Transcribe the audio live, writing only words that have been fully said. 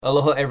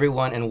Aloha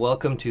everyone and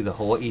welcome to the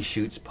Hawaii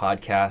Shoots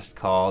podcast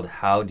called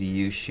How Do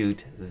You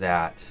Shoot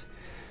That?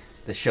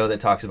 The show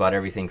that talks about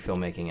everything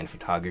filmmaking and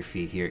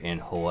photography here in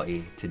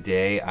Hawaii.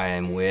 Today I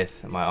am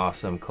with my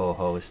awesome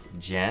co-host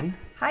Jen.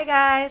 Hi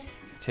guys.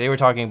 Today we're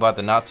talking about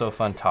the not so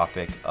fun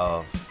topic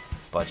of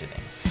budgeting.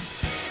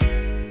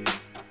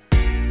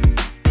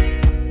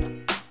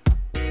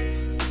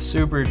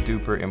 Super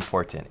duper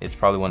important. It's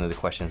probably one of the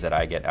questions that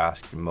I get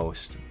asked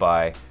most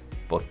by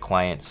both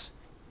clients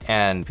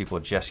and people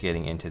just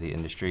getting into the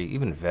industry,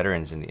 even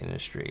veterans in the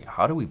industry.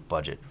 How do we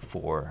budget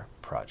for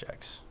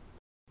projects?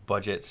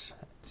 Budgets,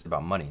 it's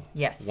about money.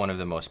 Yes. One of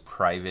the most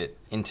private,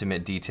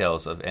 intimate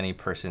details of any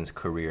person's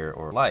career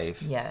or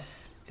life.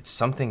 Yes. It's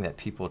something that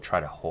people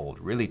try to hold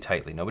really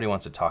tightly. Nobody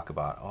wants to talk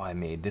about, oh, I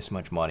made this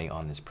much money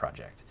on this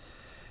project.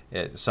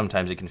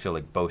 Sometimes it can feel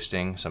like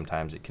boasting.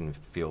 Sometimes it can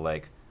feel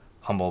like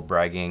humble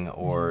bragging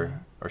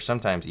or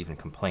sometimes even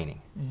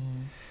complaining.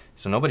 Mm-hmm.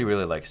 So nobody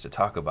really likes to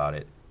talk about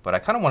it. But I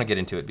kind of want to get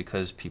into it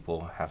because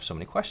people have so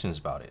many questions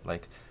about it.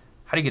 Like,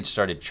 how do you get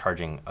started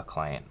charging a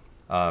client?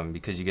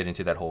 Because you get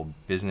into that whole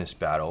business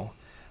battle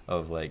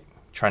of like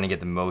trying to get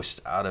the most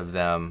out of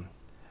them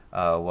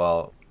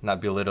while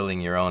not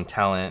belittling your own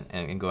talent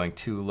and going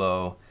too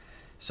low.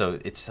 So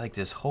it's like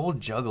this whole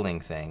juggling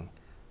thing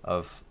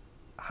of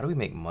how do we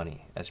make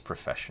money as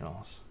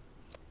professionals?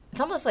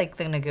 It's almost like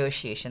the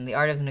negotiation, the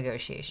art of the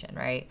negotiation,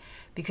 right?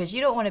 Because you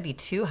don't want to be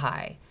too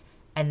high.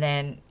 And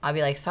then I'll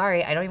be like,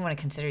 sorry, I don't even want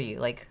to consider you.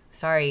 Like,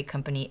 sorry,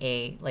 company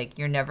A, like,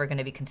 you're never going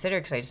to be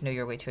considered because I just know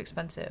you're way too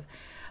expensive.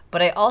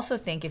 But I also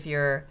think if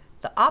you're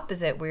the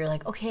opposite, where you're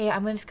like, okay,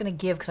 I'm just going to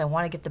give because I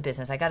want to get the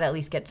business. I got to at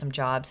least get some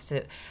jobs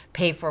to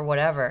pay for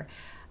whatever.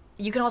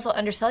 You can also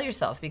undersell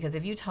yourself because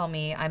if you tell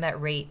me I'm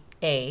at rate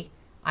A,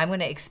 I'm going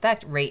to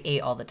expect rate A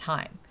all the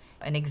time.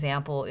 An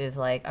example is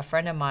like a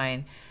friend of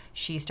mine,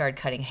 she started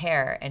cutting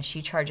hair and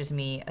she charges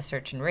me a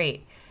certain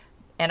rate.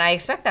 And I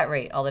expect that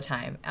rate all the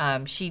time.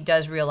 She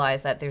does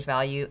realize that there's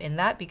value in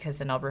that because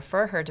then I'll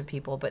refer her to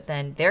people, but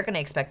then they're going to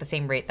expect the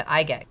same rate that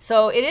I get.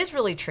 So it is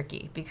really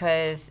tricky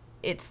because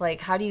it's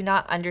like, how do you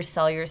not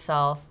undersell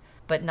yourself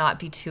but not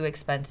be too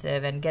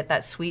expensive and get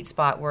that sweet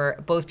spot where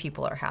both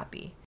people are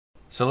happy?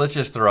 So let's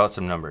just throw out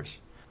some numbers.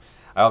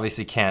 I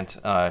obviously can't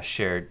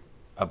share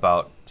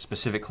about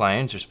specific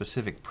clients or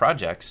specific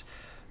projects,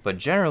 but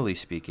generally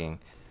speaking,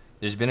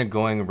 there's been a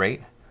going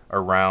rate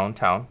around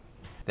town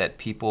that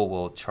people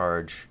will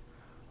charge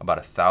about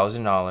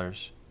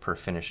 $1,000 per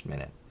finished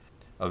minute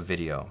of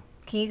video.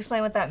 Can you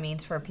explain what that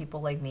means for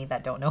people like me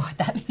that don't know what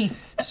that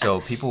means? So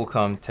people will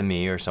come to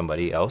me or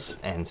somebody else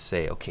and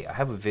say, okay, I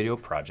have a video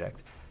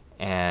project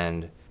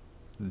and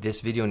this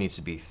video needs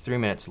to be 3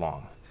 minutes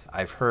long.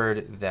 I've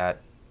heard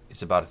that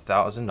it's about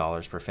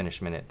 $1,000 per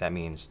finished minute. That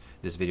means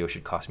this video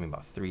should cost me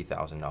about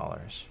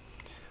 $3,000.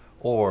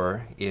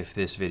 Or if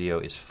this video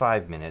is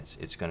 5 minutes,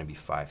 it's going to be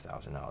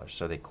 $5,000.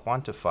 So they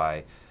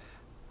quantify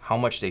how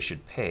much they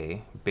should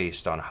pay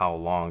based on how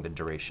long the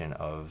duration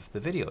of the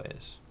video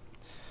is.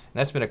 And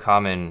that's been a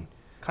common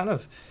kind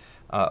of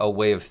a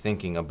way of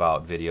thinking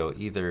about video,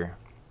 either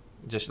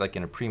just like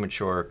in a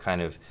premature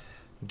kind of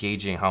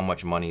gauging how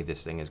much money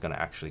this thing is going to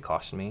actually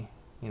cost me,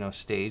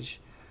 stage,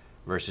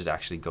 versus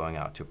actually going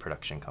out to a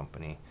production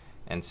company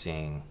and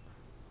seeing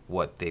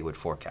what they would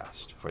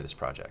forecast for this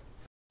project.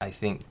 I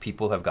think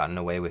people have gotten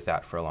away with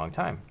that for a long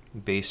time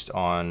based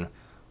on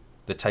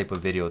the type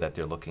of video that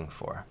they're looking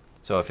for.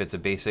 So if it's a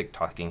basic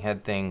talking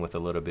head thing with a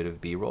little bit of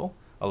B-roll,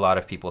 a lot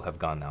of people have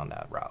gone down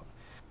that route.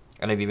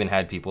 And I've even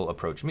had people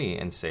approach me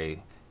and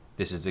say,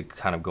 this is the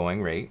kind of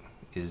going rate.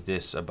 Is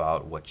this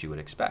about what you would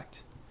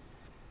expect?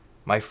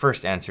 My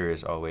first answer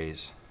is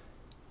always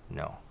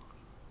no.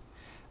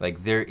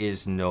 Like, there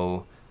is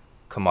no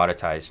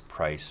commoditized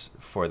price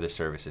for the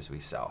services we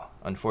sell.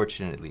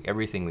 Unfortunately,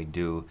 everything we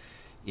do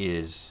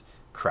is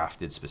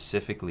crafted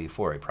specifically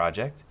for a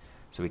project.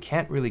 So we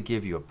can't really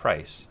give you a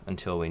price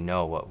until we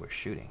know what we're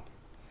shooting.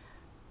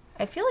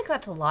 I feel like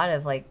that's a lot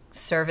of like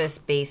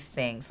service-based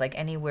things, like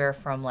anywhere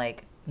from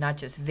like not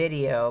just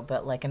video,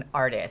 but like an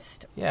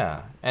artist.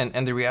 Yeah,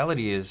 and the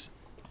reality is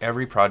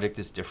every project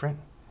is different.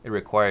 It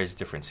requires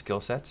different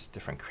skill sets,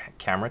 different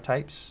camera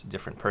types,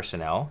 different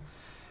personnel.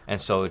 And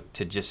so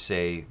to just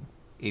say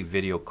a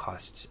video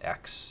costs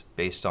X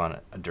based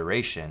on a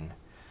duration,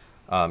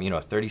 a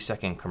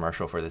 30-second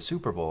commercial for the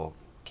Super Bowl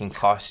can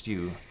cost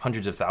you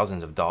hundreds of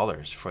thousands of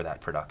dollars for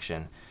that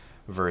production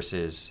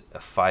versus a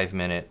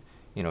 5-minute,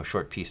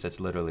 short piece that's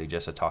literally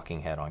just a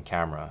talking head on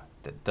camera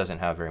that doesn't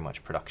have very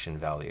much production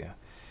value.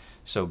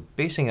 So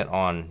basing it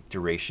on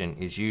duration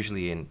is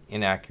usually an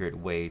inaccurate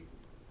way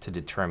to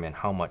determine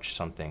how much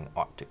something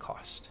ought to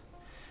cost.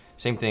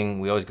 Same thing,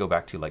 we always go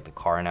back to like the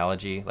car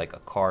analogy, like a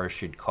car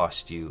should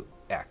cost you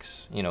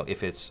X.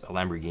 If it's a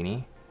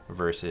Lamborghini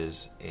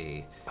versus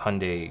a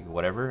Hyundai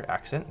whatever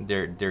accent,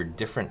 they're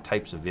different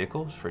types of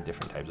vehicles for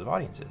different types of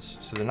audiences.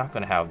 So they're not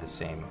going to have the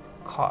same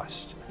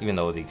cost, even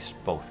though they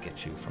both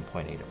get you from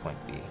point A to point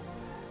B.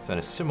 So in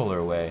a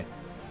similar way,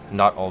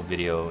 not all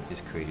video is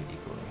created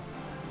equally.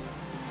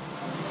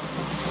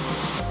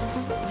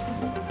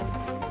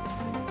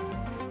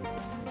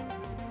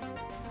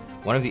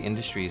 One of the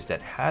industries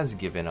that has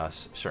given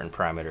us certain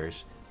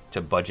parameters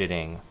to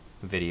budgeting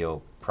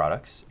video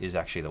products is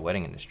actually the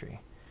wedding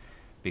industry.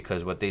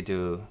 Because what they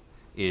do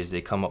is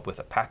they come up with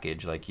a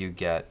package, like you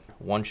get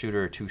 1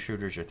 shooter or 2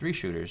 shooters or 3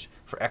 shooters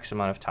for X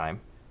amount of time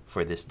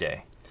for this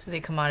day. So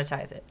they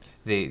commoditize it.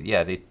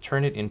 They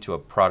turn it into a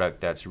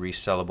product that's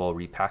resellable,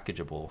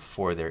 repackageable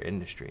for their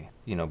industry.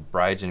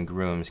 Brides and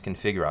grooms can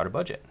figure out a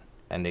budget,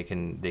 and they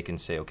can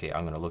say, okay,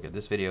 I'm going to look at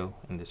this video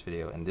and this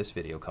video and this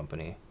video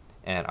company,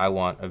 and I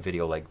want a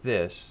video like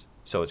this,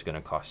 so it's going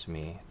to cost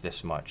me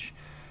this much.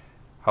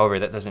 However,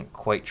 that doesn't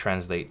quite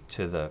translate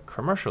to the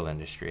commercial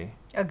industry.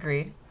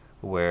 Agreed.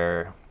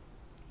 Where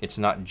it's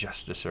not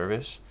just a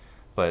service,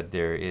 but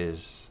there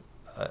is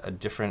a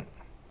different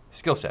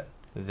skill set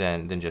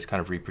than just kind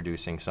of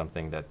reproducing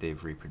something that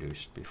they've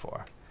reproduced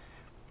before.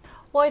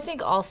 Well, I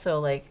think also,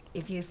 like,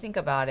 if you think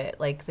about it,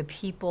 like the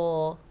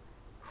people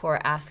who are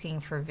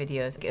asking for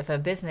videos, if a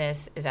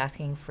business is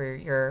asking for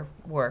your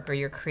work or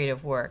your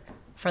creative work,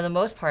 for the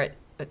most part,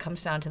 it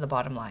comes down to the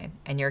bottom line.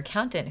 And your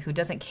accountant who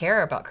doesn't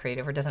care about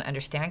creative or doesn't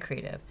understand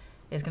creative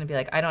is going to be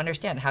like, I don't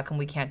understand. How come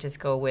we can't just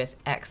go with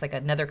X, like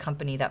another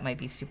company that might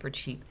be super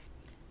cheap?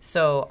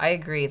 So I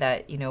agree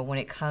that, when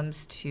it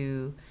comes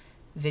to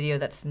video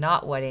that's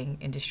not wedding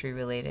industry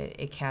related,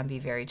 it can be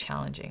very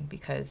challenging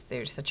because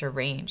there's such a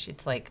range.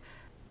 It's like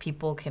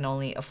people can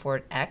only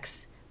afford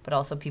X, but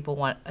also people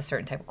want a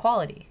certain type of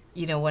quality.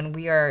 When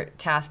we are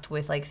tasked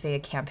with, like, say, a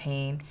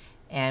campaign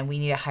and we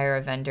need to hire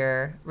a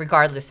vendor,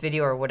 regardless,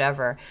 video or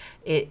whatever,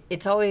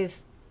 it's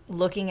always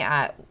looking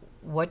at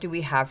what do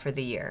we have for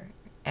the year.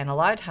 And a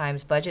lot of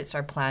times budgets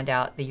are planned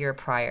out the year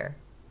prior.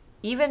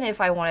 Even if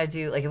I want to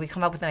do, like, if we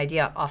come up with an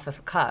idea off the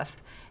cuff,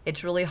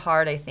 it's really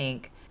hard, I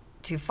think,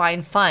 to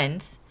find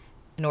funds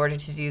in order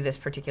to do this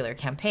particular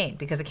campaign,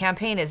 because the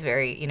campaign is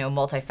very,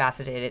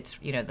 multifaceted. It's,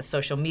 the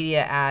social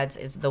media ads,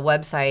 it's the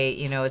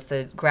website, it's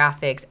the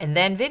graphics, and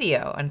then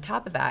video on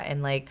top of that.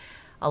 And, like,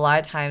 a lot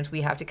of times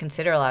we have to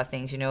consider a lot of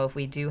things. If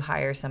we do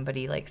hire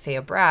somebody, like, say,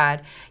 a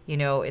Brad,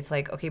 it's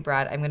like, okay,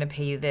 Brad, I'm going to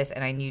pay you this,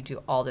 and I need to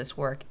do all this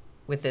work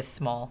with this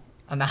small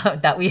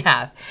amount that we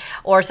have.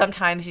 Or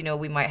sometimes,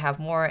 we might have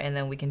more and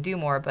then we can do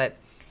more, but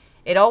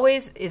it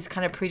always is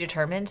kind of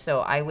predetermined. So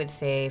I would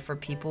say for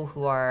people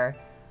who are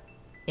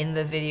in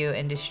the video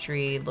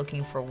industry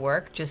looking for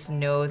work, just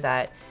know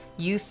that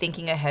you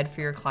thinking ahead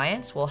for your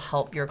clients will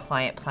help your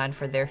client plan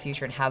for their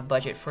future and have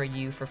budget for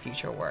you for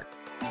future work.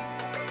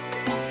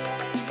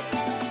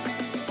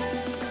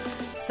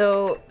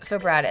 So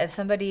Brad, as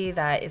somebody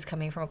that is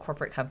coming from a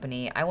corporate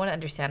company, I want to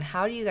understand,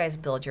 how do you guys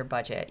build your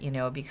budget?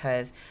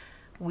 Because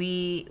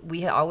we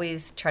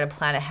always try to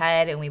plan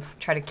ahead and we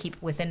try to keep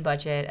within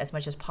budget as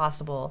much as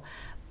possible.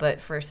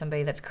 But for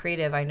somebody that's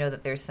creative, I know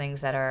that there's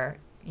things that are,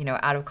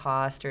 out of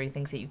cost or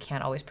things that you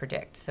can't always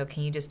predict. So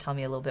can you just tell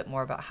me a little bit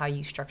more about how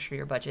you structure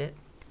your budget?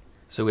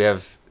 So we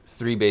have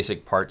 3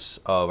 basic parts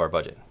of our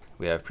budget.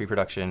 We have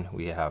pre-production,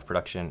 we have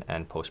production,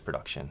 and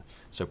post-production.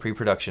 So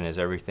pre-production is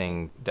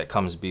everything that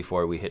comes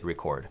before we hit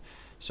record.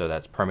 So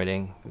that's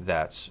permitting,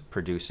 that's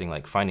producing,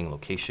 like finding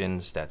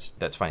locations, that's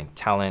finding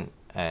talent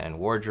and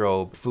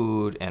wardrobe,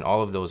 food, and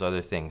all of those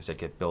other things that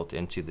get built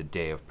into the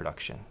day of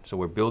production. So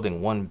we're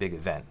building one big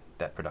event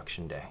that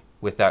production day.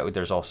 With that,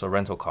 there's also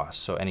rental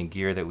costs. So any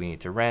gear that we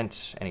need to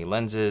rent, any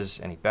lenses,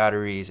 any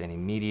batteries, any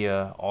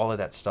media, all of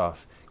that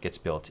stuff gets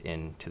built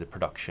into the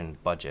production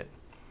budget.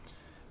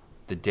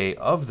 The day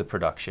of the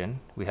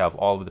production, we have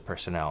all of the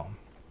personnel: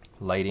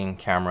 lighting,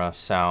 camera,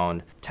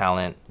 sound,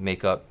 talent,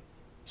 makeup,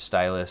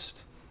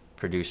 stylist,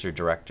 producer,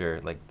 director.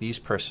 Like, these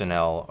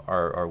personnel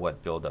are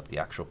what build up the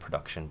actual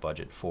production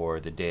budget for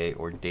the day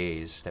or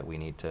days that we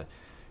need to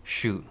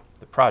shoot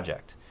the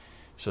project.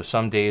 So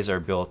some days are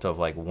built of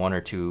like 1 or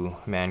 2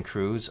 man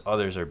crews,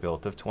 others are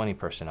built of 20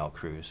 personnel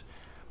crews.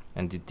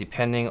 And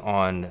depending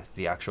on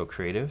the actual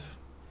creative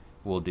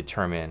will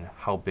determine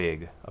how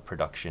big a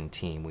production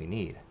team we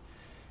need.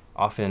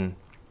 Often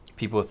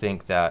people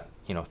think that,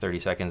 30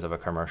 seconds of a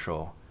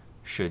commercial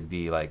should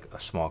be like a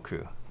small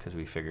crew, because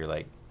we figure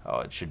like,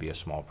 oh, it should be a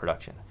small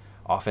production.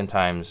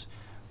 Oftentimes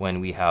when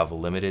we have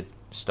limited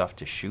stuff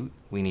to shoot,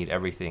 we need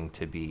everything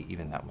to be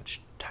even that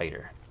much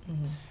tighter.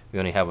 Mm-hmm. We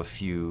only have a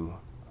few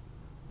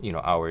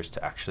hours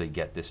to actually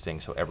get this thing,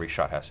 so every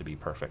shot has to be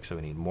perfect. So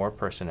we need more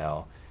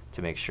personnel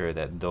to make sure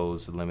that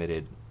those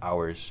limited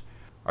hours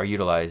are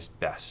utilized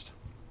best.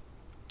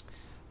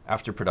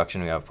 After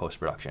production, we have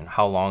post-production.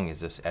 How long is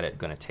this edit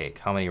going to take?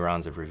 How many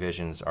rounds of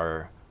revisions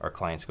are our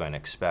clients going to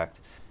expect?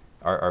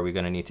 Are we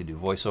going to need to do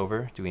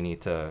voiceover? Do we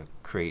need to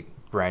create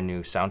brand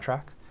new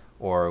soundtrack?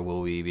 Or will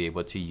we be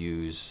able to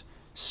use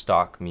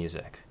stock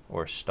music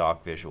or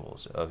stock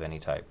visuals of any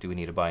type? Do we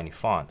need to buy any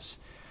fonts?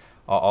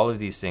 All of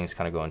these things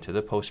kind of go into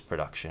the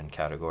post-production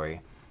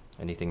category,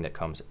 anything that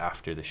comes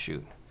after the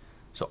shoot.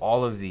 So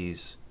all of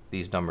these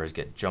numbers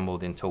get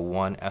jumbled into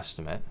one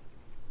estimate,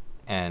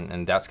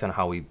 and that's kind of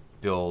how we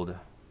build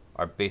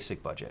our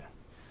basic budget.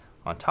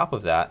 On top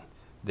of that,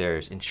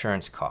 there's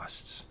insurance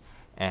costs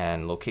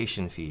and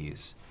location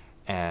fees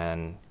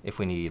And if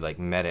we need like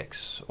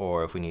medics,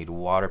 or if we need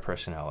water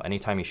personnel,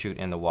 anytime you shoot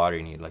in the water,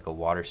 you need like a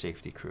water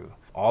safety crew.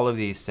 All of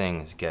these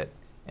things get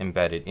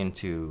embedded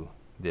into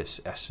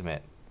this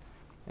estimate.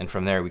 And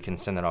from there, we can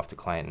send it off to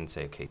client and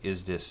say, okay,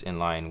 is this in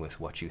line with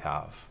what you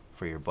have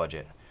for your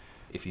budget?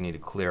 If you need to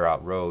clear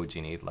out roads,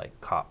 you need like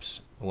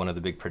cops. One of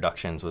the big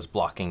productions was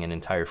blocking an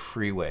entire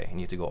freeway, and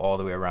you have to go all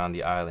the way around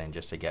the island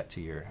just to get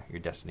to your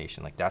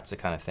destination. Like, that's the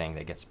kind of thing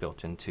that gets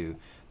built into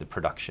the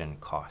production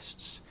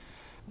costs.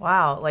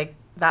 Wow, like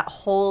that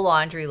whole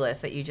laundry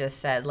list that you just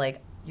said,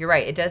 like, you're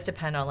right, it does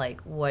depend on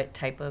like what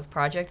type of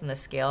project and the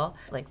scale,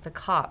 like the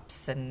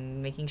cops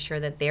and making sure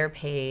that they're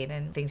paid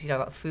and things. You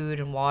talk about food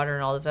and water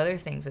and all those other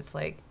things. It's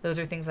like those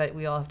are things that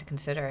we all have to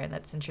consider, and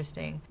that's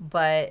interesting.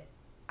 But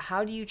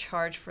how do you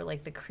charge for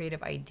like the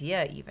creative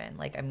idea even?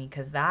 Like, I mean,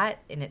 because that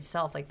in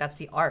itself, like that's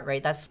the art,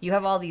 right? That's, you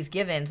have all these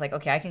givens, like,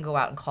 okay, I can go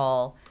out and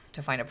call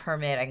to find a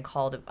permit, I can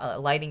call a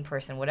lighting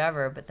person,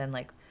 whatever, but then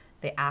like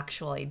the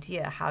actual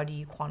idea, how do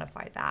you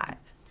quantify that?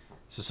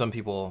 So some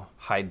people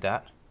hide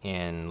that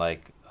in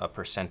like a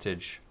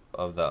percentage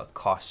of the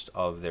cost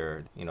of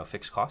their,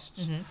 fixed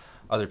costs. Mm-hmm.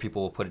 Other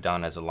people will put it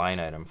down as a line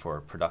item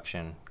for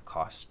production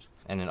cost.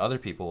 And then other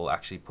people will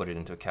actually put it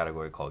into a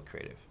category called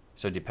creative.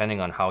 So depending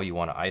on how you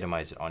want to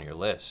itemize it on your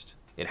list,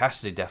 it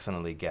has to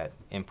definitely get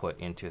input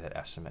into that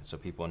estimate so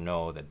people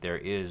know that there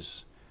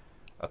is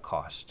a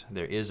cost,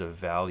 there is a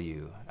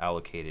value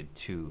allocated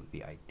to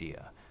the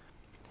idea.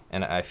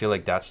 And I feel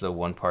like that's the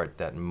one part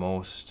that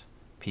most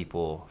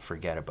people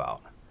forget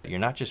about. You're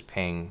not just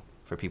paying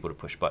for people to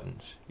push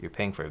buttons. You're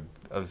paying for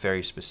a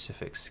very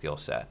specific skill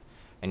set,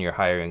 and you're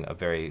hiring a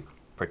very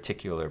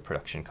particular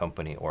production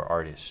company or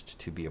artist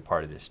to be a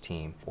part of this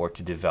team, or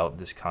to develop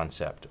this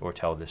concept or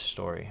tell this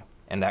story.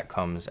 And that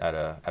comes at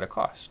a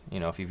cost.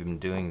 If you've been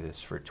doing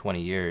this for 20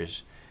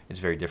 years, it's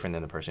very different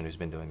than the person who's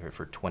been doing it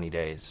for 20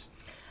 days.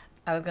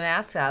 I was going to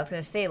ask that. I was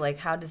going to say, like,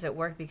 how does it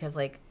work? Because,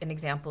 like, an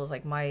example is,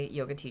 like, my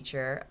yoga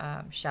teacher,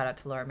 shout out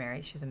to Laura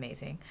Mary, she's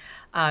amazing.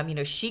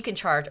 She can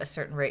charge a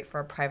certain rate for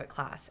a private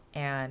class,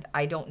 and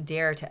I don't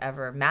dare to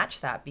ever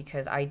match that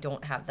because I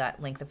don't have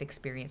that length of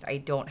experience. I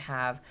don't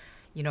have,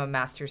 a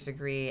master's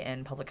degree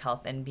in public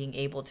health and being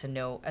able to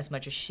know as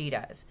much as she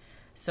does.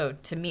 So,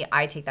 to me,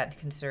 I take that into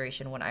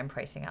consideration when I'm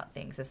pricing out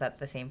things. Is that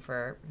the same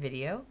for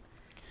video?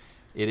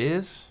 It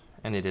is,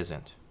 and it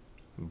isn't.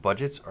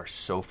 Budgets are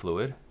so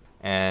fluid.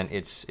 And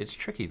it's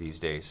tricky these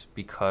days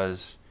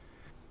because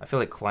I feel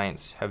like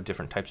clients have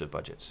different types of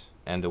budgets.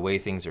 And the way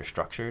things are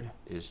structured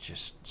is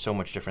just so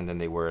much different than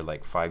they were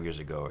like 5 years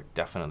ago, or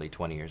definitely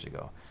 20 years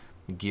ago.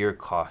 Gear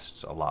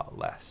costs a lot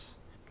less.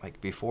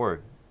 Like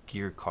before,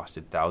 gear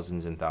costed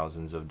thousands and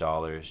thousands of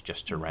dollars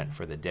just to rent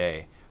for the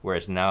day.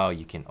 Whereas now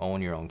you can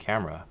own your own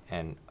camera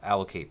and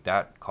allocate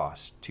that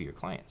cost to your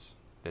clients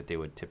that they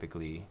would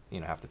typically,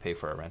 have to pay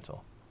for a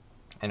rental.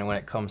 And when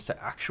it comes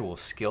to actual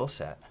skill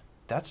set,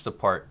 that's the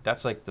part,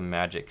 that's like the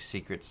magic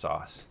secret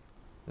sauce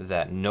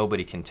that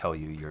nobody can tell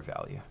you your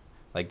value.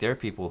 Like, there are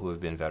people who have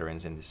been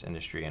veterans in this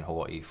industry in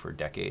Hawaii for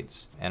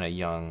decades, and a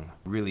young,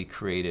 really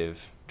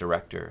creative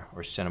director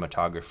or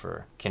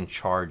cinematographer can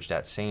charge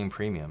that same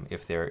premium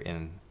if they're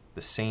in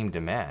the same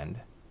demand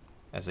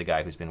as a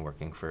guy who's been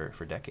working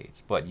for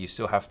decades. But you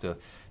still have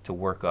to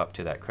work up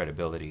to that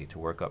credibility, to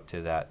work up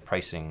to that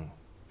pricing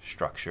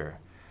structure.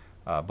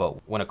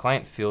 But when a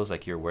client feels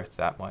like you're worth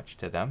that much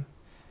to them,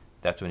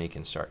 that's when you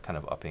can start kind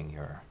of upping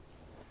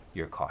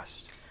your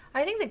cost.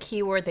 I think the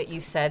key word that you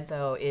said,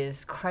 though,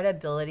 is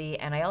credibility.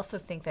 And I also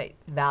think that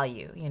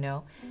value,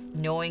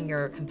 knowing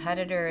your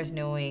competitors,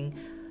 knowing,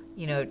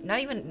 not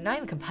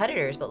even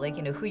competitors, but like,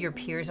 who your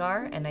peers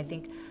are. And I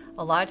think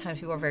a lot of times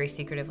people are very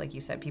secretive, like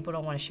you said. People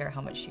don't want to share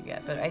how much you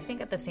get. But I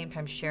think at the same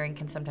time, sharing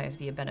can sometimes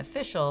be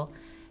beneficial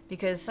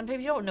because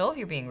sometimes you don't know if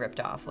you're being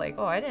ripped off. Like,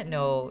 oh, I didn't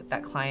know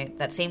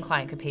that same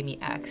client could pay me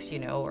X,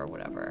 or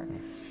whatever.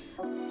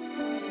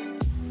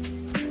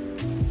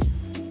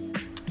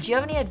 Do you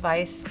have any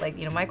advice? Like,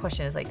 my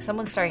question is, like,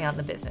 someone starting out in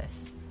the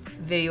business,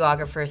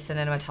 videographers,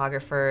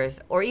 cinematographers,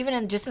 or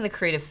even just in the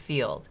creative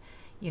field,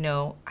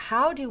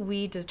 how do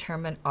we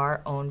determine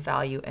our own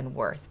value and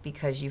worth?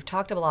 Because you've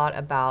talked a lot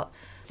about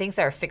things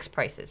that are fixed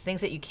prices,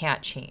 things that you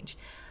can't change.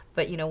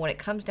 But, when it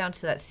comes down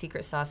to that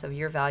secret sauce of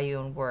your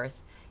value and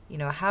worth,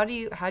 how do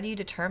you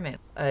determine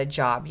a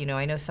job?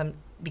 I know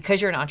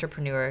because you're an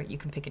entrepreneur, you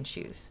can pick and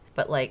choose.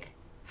 But, like,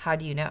 how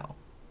do you know?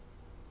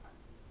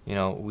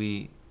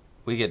 We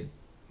get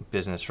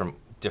business from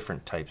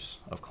different types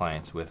of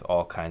clients with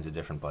all kinds of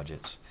different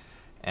budgets.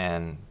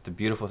 And the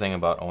beautiful thing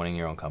about owning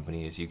your own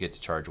company is you get to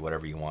charge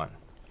whatever you want,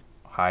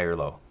 high or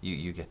low.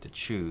 You get to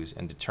choose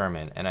and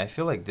determine. And I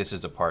feel like this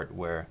is the part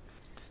where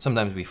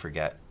sometimes we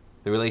forget.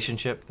 The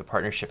relationship, the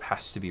partnership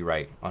has to be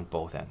right on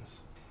both ends.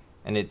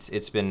 And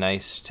it's been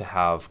nice to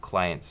have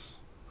clients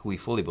who we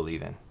fully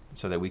believe in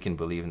so that we can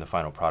believe in the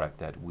final product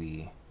that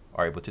we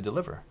are able to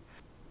deliver.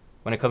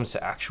 When it comes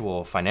to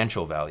actual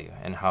financial value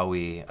and how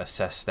we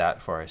assess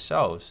that for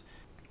ourselves,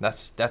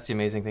 that's the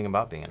amazing thing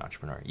about being an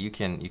entrepreneur. You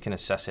can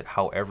assess it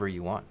however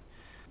you want.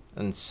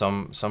 And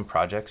some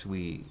projects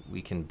we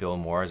can bill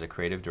more as a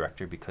creative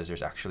director because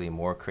there's actually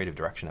more creative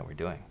direction that we're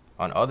doing.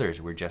 On others,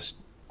 we're just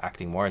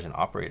acting more as an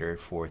operator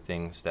for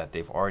things that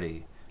they've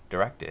already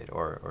directed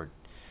or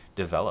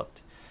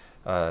developed.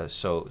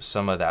 So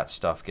some of that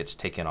stuff gets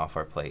taken off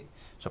our plate.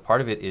 So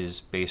part of it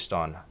is based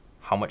on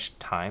how much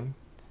time,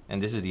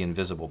 and this is the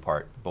invisible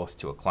part, both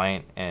to a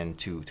client and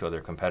to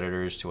other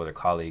competitors, to other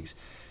colleagues,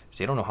 is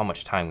they don't know how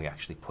much time we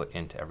actually put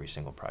into every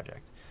single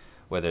project.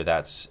 Whether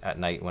that's at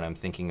night when I'm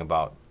thinking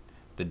about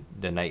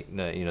the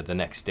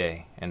next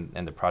day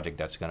and the project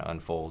that's going to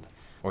unfold,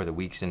 or the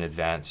weeks in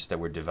advance that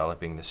we're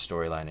developing the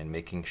storyline and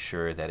making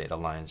sure that it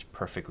aligns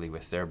perfectly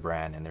with their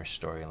brand and their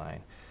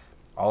storyline.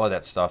 All of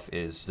that stuff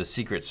is the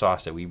secret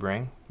sauce that we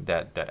bring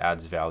that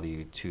adds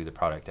value to the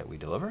product that we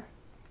deliver.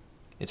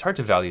 It's hard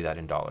to value that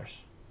in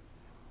dollars.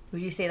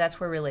 Would you say that's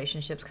where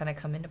relationships kind of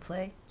come into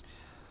play?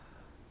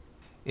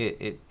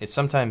 It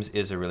sometimes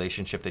is a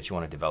relationship that you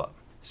want to develop.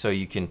 So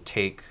you can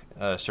take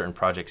certain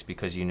projects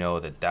because you know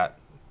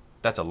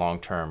that's a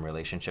long-term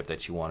relationship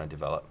that you want to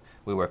develop.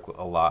 We work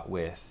a lot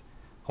with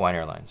Hawaiian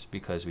Airlines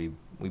because we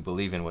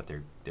believe in what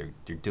they're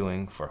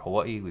doing for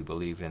Hawaii. We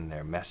believe in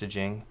their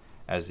messaging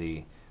as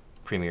the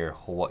premier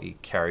Hawaii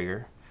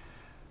carrier,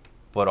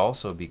 but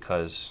also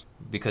because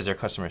their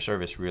customer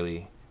service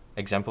really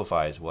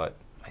exemplifies what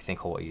I think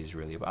Hawaii is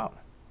really about.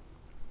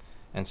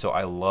 And so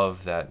I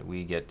love that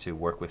we get to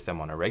work with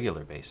them on a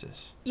regular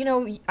basis. You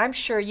know, I'm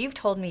sure you've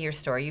told me your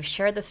story. You've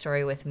shared the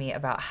story with me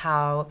about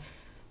how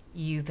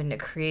you've been a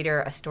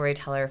creator, a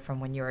storyteller from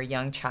when you were a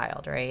young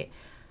child, right?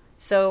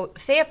 So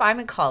say if I'm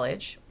in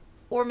college,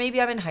 or maybe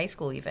I'm in high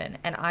school even,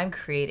 and I'm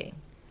creating,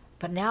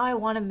 but now I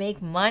want to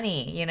make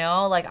money, you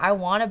know? Like I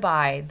want to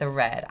buy the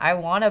red. I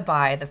want to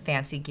buy the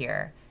fancy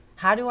gear.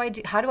 How do I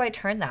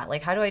turn that?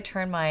 Like how do I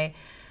turn my,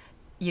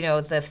 you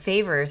know, the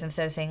favors,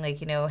 instead of saying like,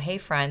 you know, hey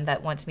friend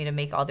that wants me to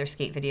make all their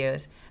skate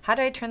videos, how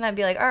do I turn that and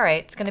be like, all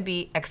right, it's going to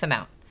be X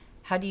amount?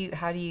 How do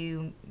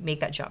you make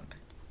that jump?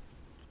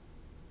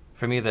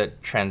 For me, the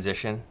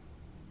transition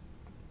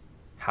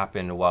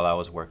happened while I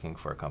was working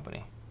for a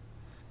company.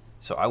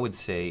 So I would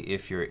say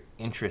if you're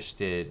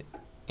interested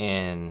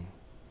in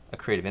a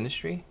creative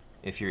industry,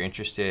 if you're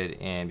interested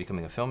in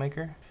becoming a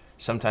filmmaker,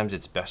 sometimes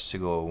it's best to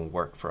go and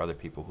work for other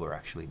people who are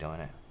actually doing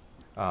it.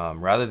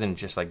 Rather than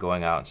just like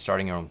going out and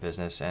starting your own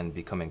business and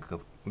becoming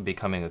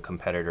a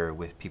competitor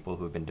with people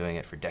who have been doing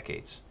it for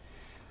decades.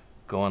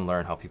 Go and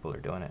learn how people are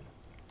doing it.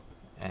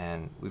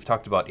 And we've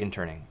talked about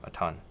interning a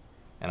ton.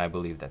 And I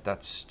believe that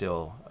that's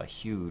still a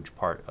huge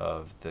part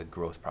of the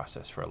growth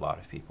process for a lot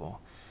of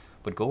people.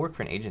 But go work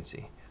for an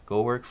agency.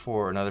 Go work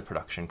for another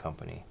production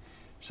company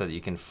so that you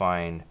can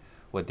find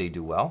what they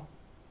do well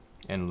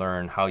and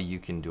learn how you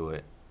can do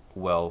it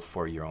well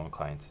for your own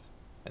clients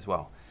as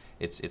well.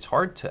 It's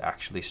hard to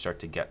actually start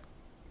to get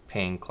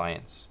paying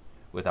clients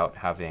without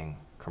having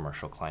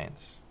commercial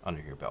clients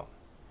under your belt.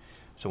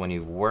 So when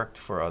you've worked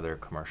for other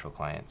commercial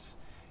clients,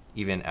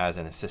 even as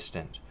an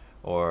assistant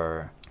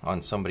or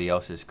on somebody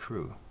else's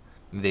crew,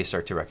 they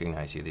start to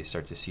recognize you, they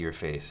start to see your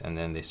face, and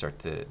then they start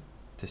to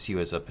see you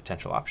as a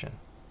potential option.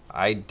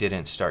 I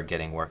didn't start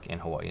getting work in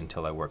Hawaii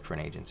until I worked for an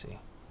agency.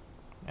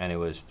 And it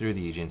was through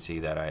the agency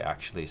that I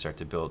actually started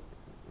to build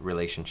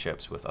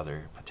relationships with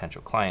other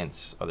potential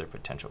clients, other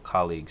potential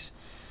colleagues.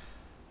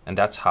 And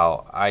that's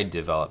how I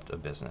developed a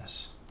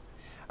business.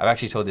 I've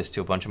actually told this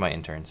to a bunch of my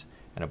interns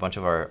and a bunch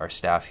of our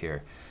staff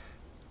here.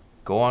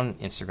 Go on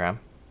Instagram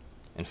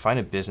and find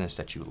a business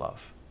that you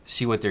love.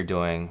 See what they're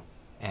doing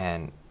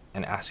and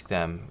ask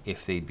them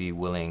if they'd be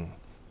willing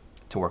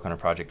to work on a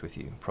project with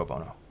you pro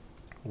bono.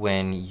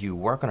 When you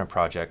work on a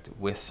project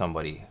with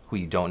somebody who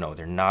you don't know,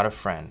 they're not a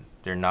friend,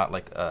 they're not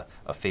like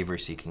a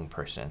favor-seeking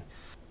person,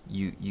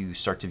 you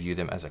start to view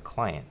them as a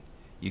client.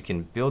 You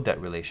can build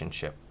that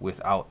relationship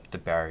without the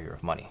barrier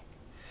of money.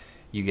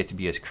 You get to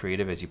be as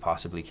creative as you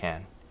possibly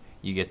can.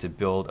 You get to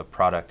build a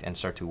product and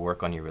start to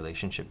work on your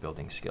relationship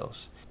building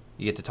skills.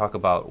 You get to talk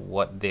about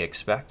what they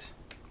expect,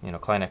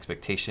 client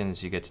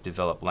expectations. You get to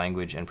develop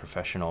language and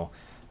professional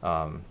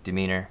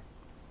demeanor.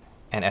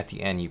 And at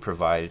the end, you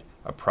provide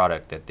a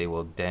product that they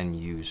will then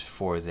use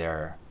for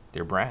their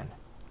brand.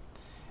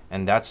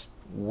 And that's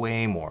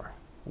way more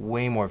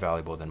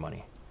valuable than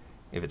money.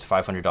 If it's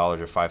 $500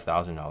 or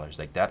 $5,000,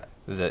 like that,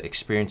 the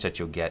experience that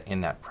you'll get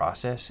in that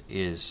process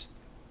is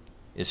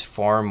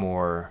far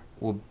more,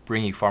 will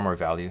bring you far more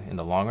value in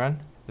the long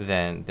run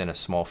than a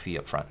small fee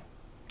up front.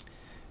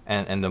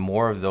 And the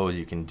more of those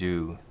you can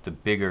do, the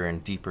bigger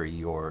and deeper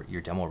your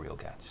demo reel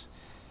gets.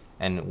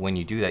 And when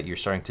you do that, you're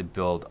starting to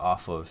build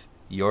off of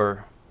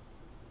your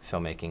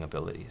filmmaking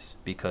abilities,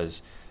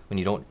 because when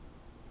you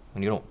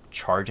don't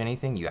charge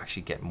anything, you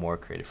actually get more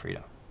creative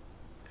freedom,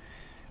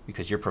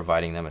 because you're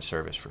providing them a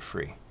service for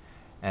free.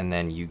 And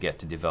then you get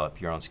to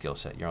develop your own skill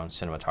set, your own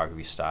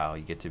cinematography style.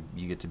 You get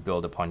to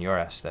build upon your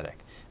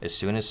aesthetic. As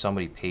soon as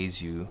somebody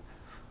pays you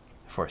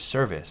for a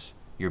service,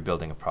 you're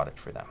building a product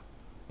for them.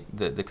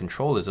 The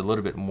control is a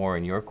little bit more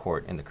in your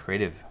court in the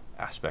creative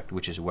aspect,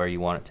 which is where you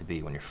want it to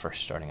be when you're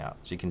first starting out.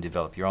 So you can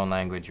develop your own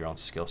language, your own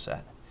skill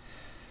set.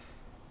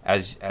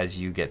 as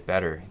you get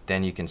better,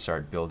 then you can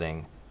start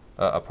building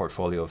a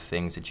portfolio of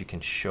things that you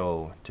can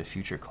show to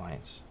future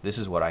clients. This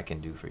is what I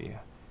can do for you.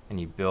 And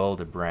you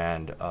build a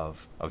brand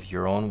of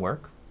your own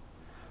work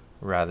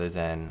rather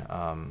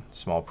than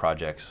small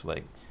projects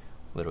like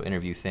little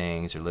interview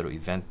things or little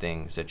event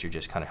things that you're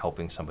just kind of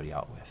helping somebody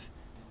out with.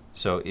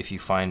 So if you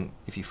find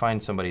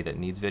somebody that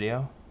needs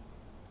video,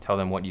 tell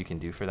them what you can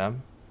do for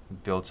them,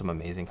 build some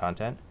amazing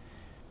content.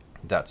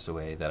 That's the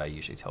way that I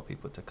usually tell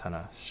people to kind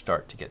of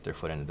start to get their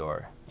foot in the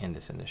door in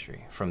this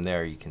industry. From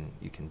there, you can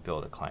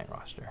build a client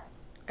roster.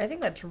 I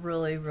think that's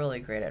really, really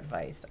great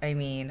advice. I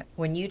mean,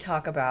 when you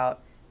talk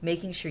about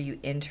making sure you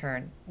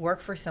work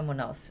for someone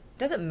else,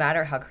 doesn't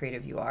matter how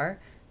creative you are,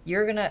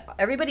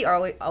 everybody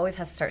always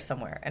has to start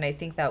somewhere. And I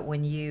think that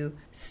when you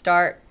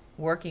start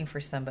working for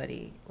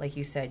somebody, like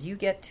you said, you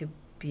get to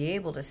be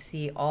able to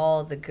see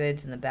all the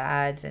goods and the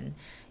bads, and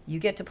you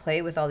get to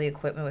play with all the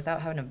equipment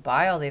without having to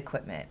buy all the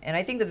equipment. And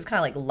I think this is kind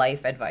of like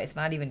life advice,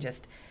 not even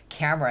just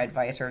camera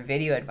advice or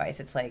video advice.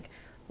 It's like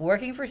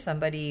working for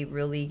somebody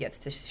really gets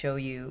to show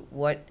you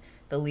what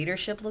the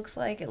leadership looks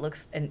like. It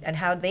looks and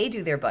how they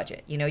do their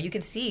budget. You know, you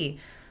can see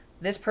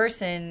this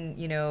person,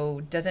 you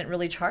know, doesn't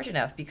really charge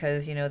enough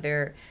because, you know,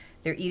 they're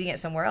eating it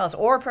somewhere else.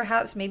 Or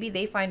perhaps maybe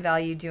they find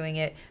value doing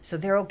it, so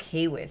they're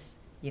okay with,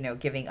 you know,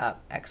 giving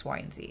up X, Y,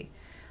 and Z.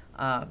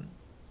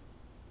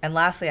 And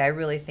lastly, I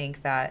really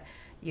think that,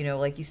 you know,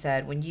 like you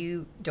said, when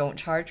you don't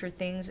charge for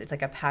things, it's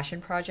like a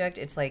passion project.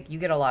 It's like you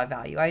get a lot of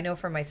value. I know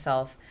for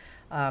myself,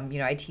 you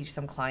know, I teach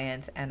some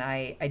clients and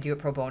I do it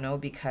pro bono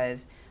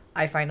because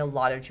I find a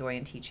lot of joy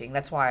in teaching.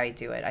 That's why I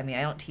do it. I mean,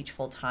 I don't teach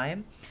full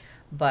time,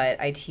 but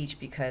I teach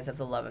because of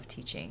the love of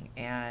teaching.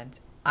 And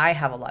I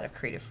have a lot of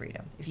creative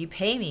freedom. If you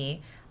pay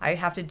me, I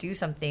have to do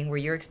something where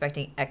you're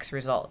expecting X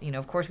result. You know,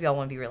 of course, we all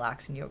want to be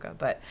relaxed in yoga,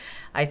 but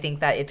I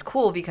think that it's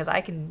cool because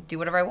I can do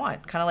whatever I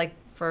want. Kind of like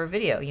for a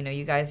video, you know,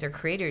 you guys are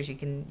creators. You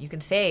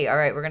can say, all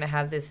right, we're going to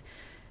have this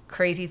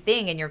crazy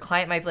thing, and your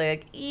client might be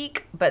like,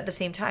 eek, but at the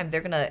same time,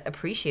 they're going to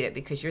appreciate it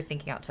because you're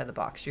thinking outside the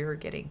box. You're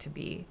getting to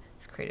be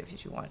as creative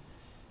as you want.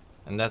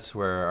 And that's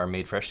where our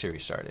Made Fresh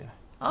series started.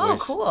 Oh,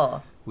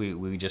 cool.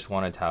 We just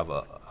wanted to have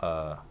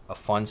a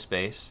fun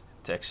space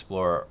to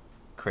explore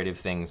creative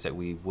things that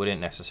we wouldn't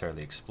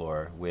necessarily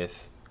explore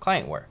with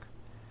client work,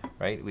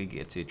 right? We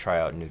get to try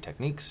out new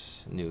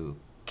techniques, new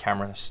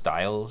camera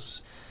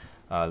styles,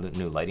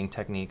 new lighting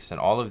techniques, and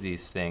all of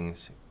these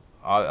things.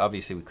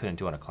 Obviously, we couldn't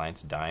do on a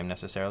client's dime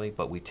necessarily,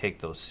 but we take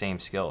those same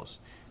skills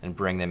and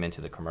bring them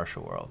into the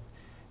commercial world.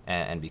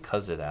 And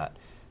because of that,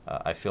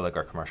 I feel like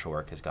our commercial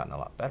work has gotten a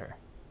lot better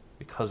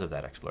because of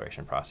that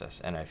exploration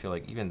process. And I feel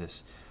like even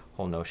this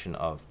whole notion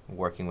of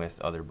working with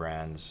other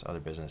brands, other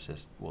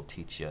businesses will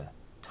teach you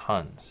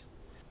tons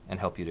and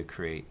help you to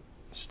create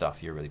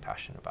stuff you're really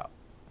passionate about.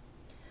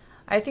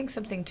 I think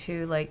something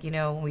too, like, you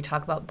know, when we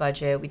talk about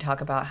budget, we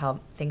talk about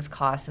how things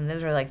cost, and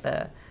those are like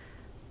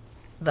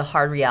the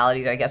hard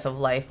realities, I guess, of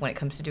life when it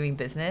comes to doing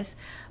business.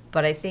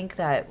 But I think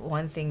that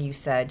one thing you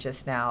said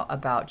just now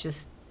about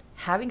just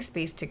having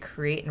space to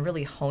create and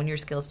really hone your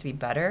skills to be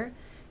better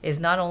is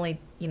not only,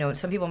 you know,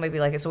 some people might be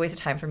like, it's a waste of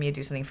time for me to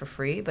do something for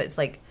free, but it's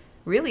like,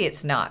 really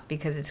it's not,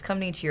 because it's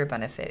coming to your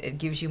benefit. It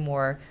gives you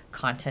more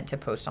content to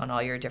post on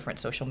all your different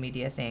social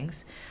media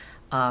things.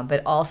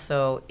 But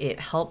also it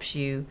helps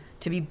you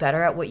to be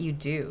better at what you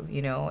do,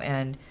 you know,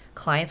 and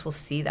clients will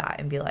see that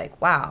and be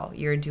like, wow,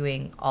 you're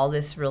doing all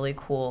this really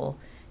cool,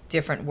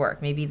 different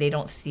work. Maybe they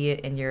don't see it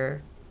in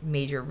your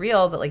major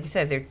reel, but like you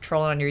said, if they're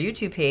trolling on your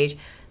YouTube page,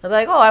 they'll be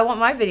like, oh, I want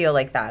my video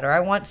like that, or I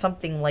want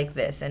something like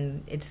this.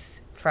 And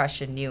it's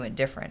fresh and new and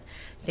different.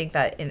 I think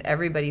that in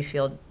everybody's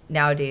field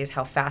nowadays,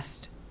 how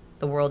fast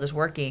the world is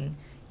working,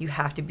 you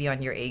have to be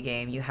on your A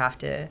game. You have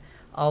to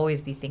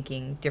always be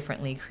thinking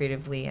differently,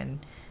 creatively, and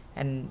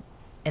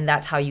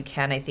that's how you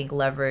can, I think,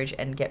 leverage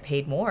and get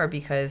paid more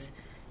because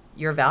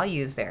your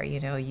value is there. You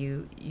know,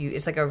 you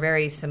it's like a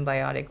very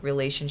symbiotic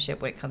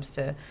relationship when it comes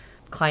to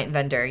client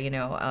vendor. You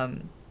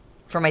know,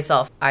 for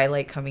myself, I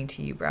like coming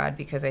to you, Brad,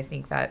 because I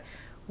think that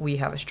we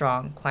have a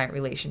strong client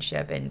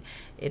relationship, and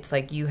it's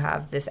like you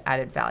have this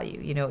added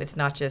value. You know, it's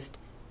not just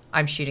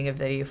I'm shooting a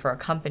video for a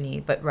company,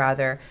 but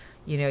rather,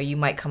 you know, you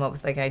might come up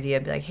with like an idea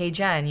and be like, hey,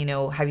 Jen, you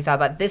know, have you thought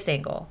about this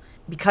angle?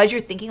 Because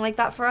you're thinking like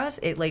that for us,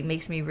 it like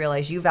makes me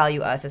realize you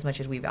value us as much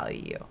as we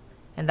value you.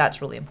 And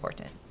that's really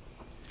important.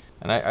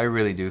 And I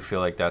really do feel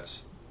like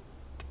that's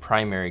the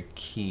primary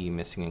key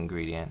missing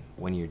ingredient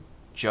when you're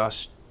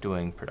just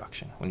doing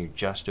production, when you're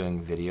just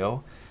doing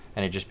video,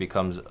 and it just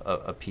becomes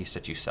a piece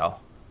that you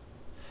sell.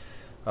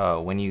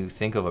 When you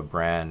think of a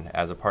brand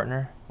as a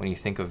partner, when you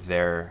think of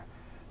their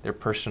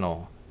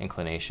personal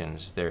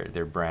inclinations,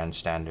 their brand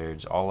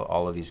standards,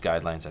 all of these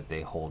guidelines that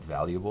they hold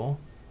valuable,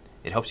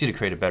 it helps you to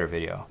create a better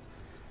video,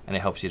 and it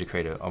helps you to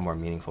create a more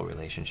meaningful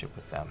relationship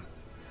with them.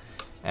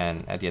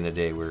 And at the end of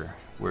the day,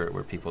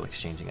 we're people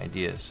exchanging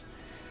ideas,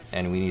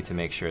 and we need to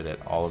make sure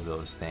that all of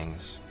those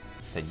things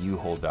that you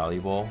hold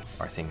valuable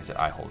are things that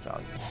I hold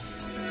valuable.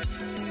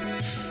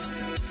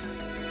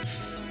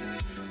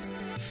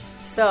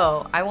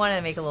 So I want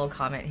to make a little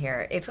comment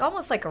here. It's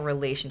almost like a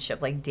relationship,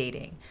 like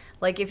dating.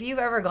 Like if you've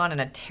ever gone on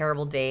a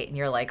terrible date and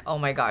you're like, oh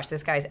my gosh,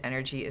 this guy's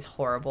energy is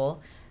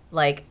horrible.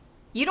 Like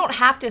you don't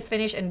have to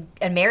finish and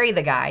marry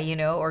the guy, you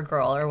know, or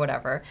girl or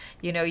whatever.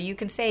 You know, you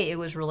can say it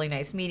was really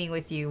nice meeting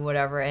with you,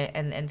 whatever,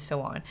 and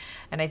so on.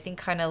 And I think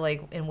kind of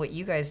like in what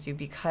you guys do,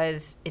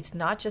 because it's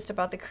not just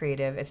about the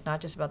creative, it's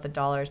not just about the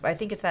dollars, but I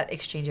think it's that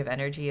exchange of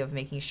energy of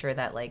making sure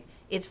that like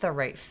it's the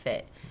right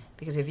fit.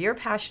 Because if you're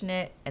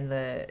passionate and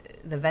the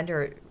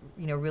vendor,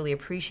 you know, really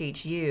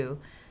appreciates you,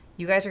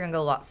 you guys are going to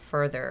go a lot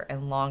further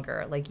and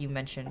longer, like you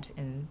mentioned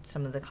in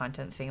some of the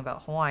content saying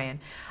about Hawaiian.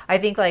 I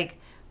think like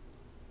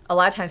a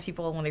lot of times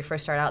people, when they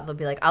first start out, they'll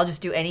be like, I'll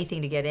just do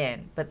anything to get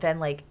in. But then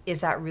like,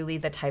 is that really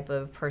the type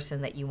of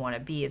person that you want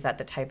to be? Is that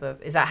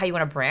how you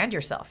want to brand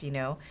yourself? You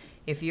know,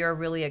 if you're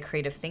really a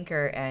creative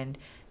thinker and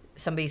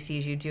somebody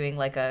sees you doing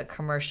like a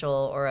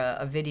commercial or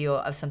a video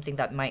of something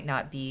that might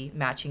not be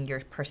matching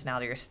your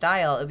personality or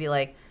style, it'll be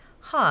like,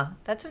 huh,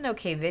 that's an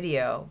okay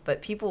video.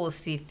 But people will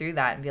see through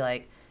that and be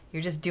like,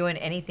 you're just doing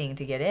anything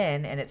to get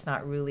in and it's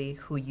not really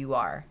who you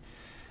are.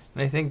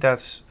 And I think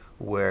that's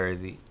where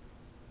the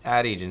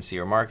ad agency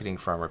or marketing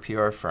firm or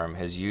PR firm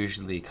has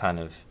usually kind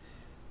of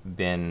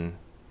been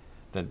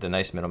the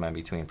nice middleman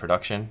between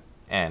production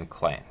and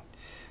client.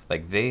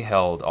 Like they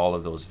held all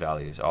of those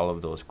values, all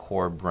of those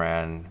core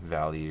brand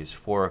values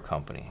for a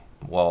company,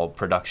 while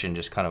production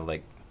just kind of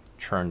like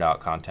churned out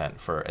content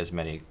for as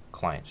many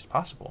clients as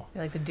possible.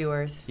 They're like the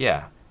doers.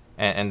 Yeah.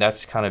 And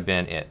that's kind of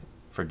been it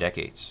for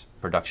decades.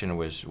 Production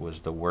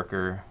was the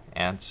worker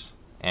ants,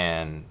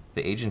 and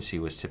the agency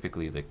was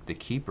typically the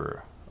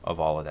keeper of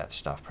all of that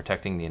stuff,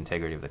 protecting the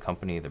integrity of the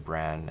company, the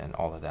brand, and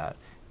all of that.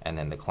 And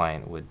then the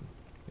client would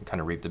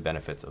kind of reap the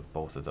benefits of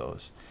both of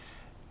those.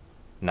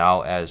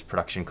 Now, as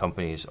production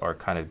companies are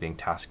kind of being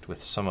tasked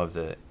with some of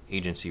the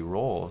agency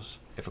roles,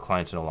 if a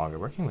client's no longer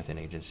working with an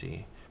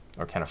agency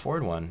or can't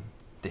afford one,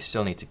 they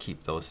still need to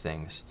keep those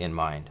things in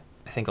mind.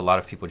 I think a lot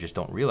of people just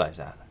don't realize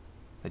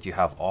that you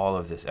have all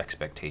of this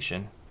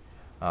expectation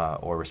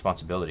or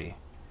responsibility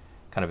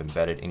kind of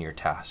embedded in your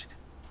task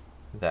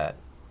that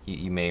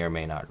you may or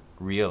may not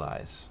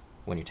realize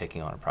when you're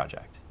taking on a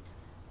project.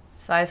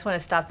 So I just want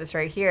to stop this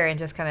right here and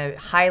just kind of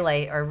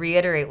highlight or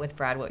reiterate with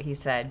Brad what he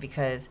said,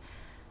 because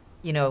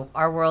you know,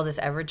 our world is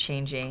ever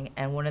changing,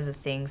 and one of the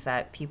things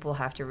that people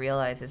have to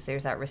realize is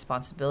there's that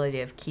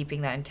responsibility of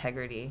keeping that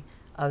integrity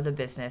of the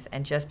business.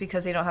 And just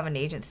because they don't have an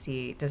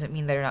agency doesn't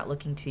mean they're not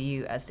looking to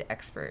you as the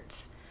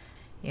experts.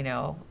 You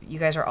know, you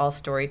guys are all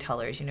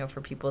storytellers, you know,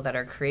 for people that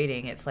are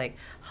creating. It's like,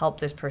 help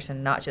this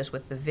person not just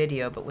with the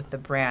video, but with the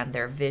brand,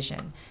 their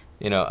vision.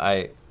 You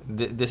know,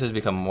 this has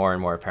become more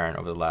and more apparent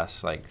over the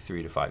last like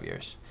 3 to 5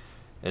 years,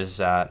 is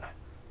that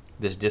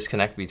this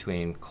disconnect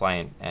between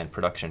client and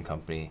production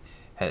company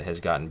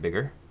has gotten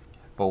bigger.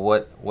 But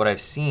what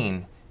I've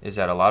seen is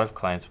that a lot of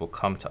clients will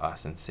come to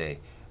us and say,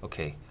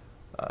 okay,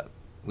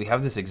 we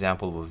have this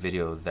example of a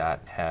video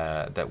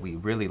that we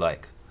really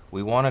like.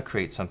 We want to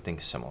create something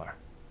similar.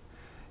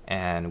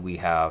 And we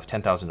have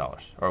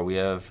 $10,000, or we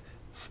have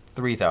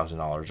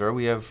 $3,000, or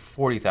we have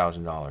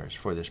 $40,000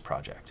 for this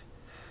project.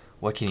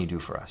 What can you do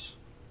for us?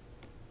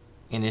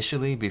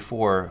 Initially,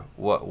 before,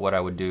 what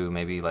I would do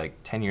maybe like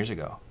 10 years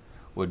ago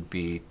would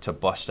be to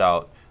bust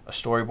out a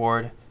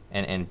storyboard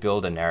and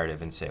build a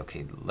narrative and say,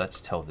 okay, let's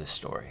tell this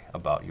story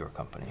about your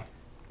company.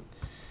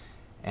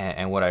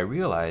 And what I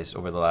realized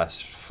over the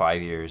last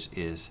 5 years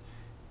is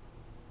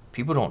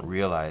people don't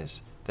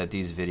realize that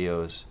these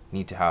videos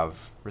need to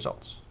have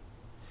results.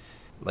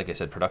 Like I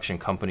said, production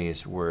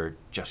companies were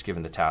just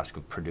given the task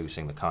of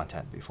producing the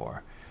content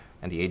before,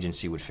 and the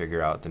agency would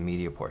figure out the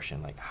media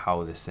portion, like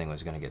how this thing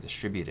was going to get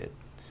distributed.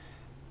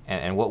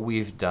 And what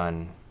we've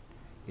done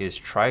is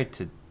try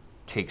to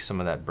take some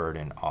of that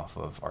burden off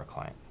of our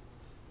client.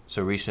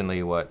 So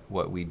recently what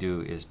we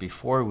do is,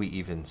 before we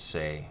even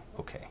say,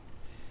 okay,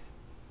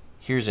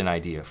 here's an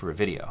idea for a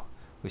video,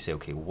 we say,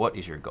 okay, what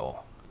is your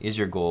goal? Is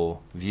your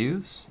goal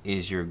views?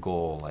 Is your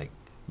goal like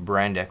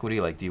brand equity?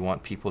 Like, do you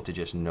want people to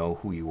just know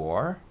who you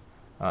are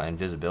and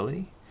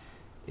visibility?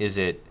 Is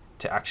it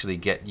to actually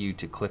get you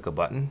to click a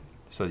button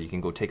so that you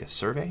can go take a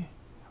survey?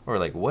 Or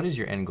like, what is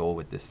your end goal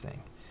with this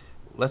thing?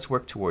 Let's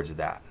work towards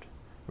that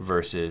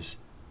versus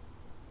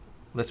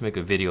let's make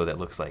a video that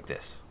looks like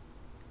this.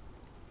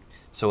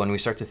 So when we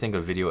start to think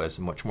of video as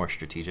much more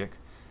strategic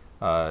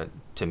to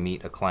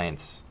meet a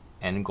client's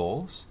end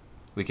goals,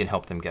 we can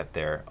help them get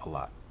there a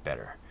lot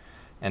better.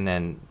 And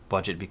then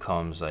budget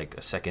becomes like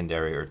a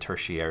secondary or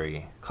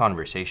tertiary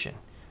conversation,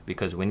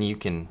 because when you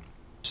can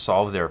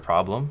solve their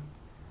problem,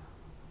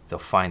 they'll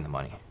find the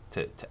money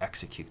to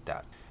execute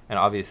that. And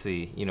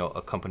obviously, you know,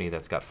 a company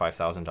that's got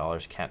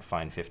 $5,000 can't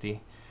find 50,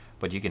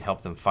 but you can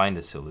help them find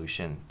a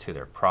solution to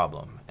their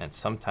problem. And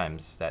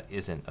sometimes that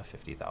isn't a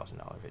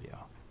 $50,000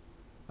 video.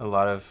 A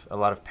lot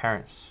of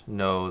parents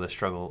know the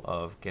struggle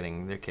of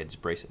getting their kids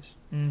braces,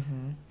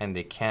 and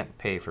they can't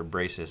pay for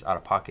braces out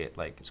of pocket.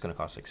 Like, it's going to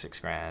cost like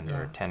 $6,000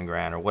 or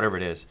 $10,000 or whatever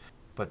it is.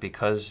 But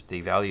because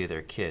they value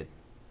their kid,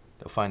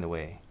 they'll find a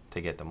way to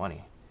get the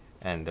money.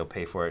 and they'll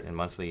pay for it in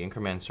monthly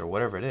increments or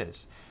whatever it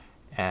is.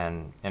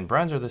 And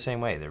brands are the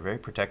same way. They're very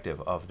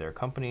protective of their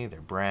company,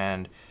 their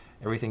brand,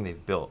 everything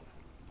they've built,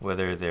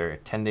 whether they're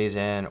 10 days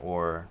in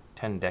or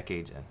 10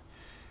 decades in.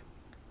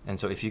 And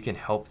so if you can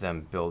help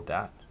them build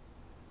that,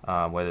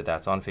 whether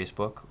that's on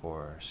Facebook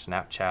or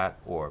Snapchat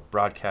or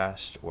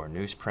broadcast or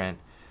newsprint,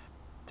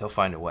 they'll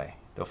find a way.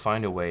 They'll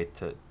find a way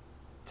to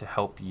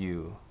help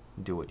you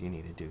do what you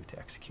need to do to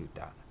execute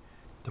that.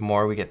 The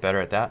more we get better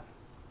at that,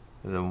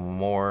 the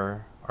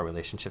more our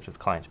relationships with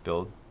clients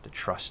build. The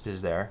trust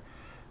is there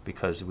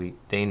because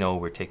they know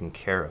we're taking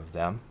care of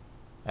them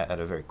at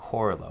a very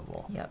core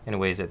level. Yep. In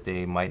ways that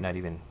they might not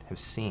even have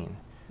seen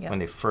when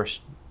they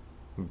first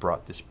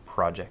brought this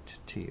project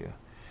to you.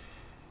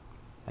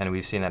 And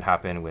we've seen that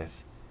happen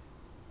with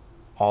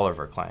all of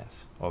our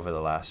clients over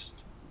the last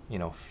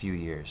few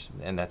years,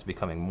 and that's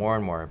becoming more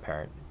and more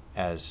apparent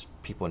as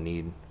people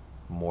need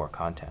more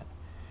content,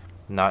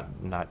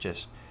 not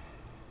just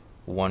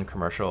one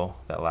commercial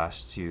that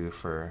lasts you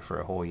for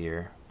a whole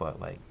year, but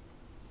like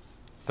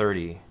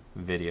 30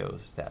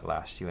 videos that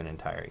last you an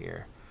entire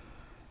year.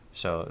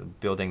 So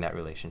building that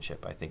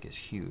relationship, I think, is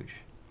huge.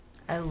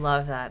 I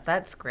love that.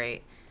 That's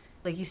great.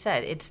 Like you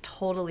said, it's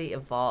totally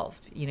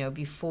evolved.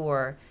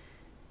 Before,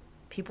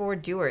 people were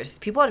doers.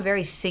 People had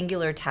very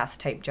singular task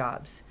type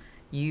jobs.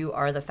 You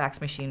are the fax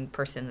machine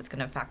person that's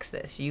going to fax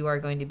this. You are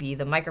going to be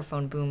the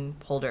microphone boom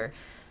holder.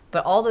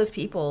 But all those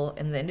people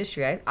in the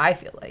industry, I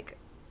feel like,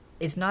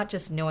 is not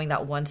just knowing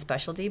that one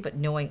specialty, but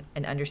knowing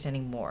and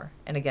understanding more.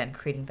 And again,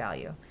 creating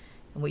value.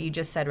 And what you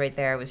just said right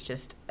there was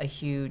just a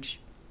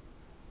huge,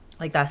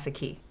 that's the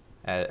key.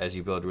 As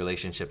you build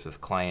relationships with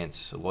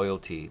clients,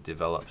 loyalty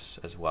develops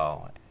as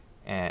well.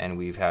 And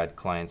we've had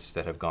clients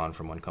that have gone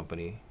from one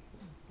company,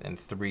 and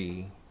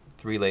three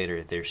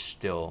later, they're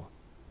still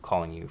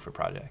calling you for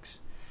projects.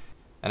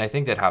 And I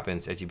think that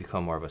happens as you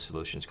become more of a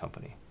solutions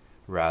company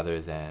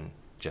rather than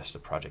just a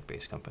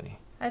project-based company.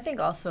 I think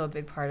also a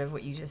big part of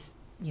what you just,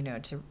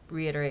 to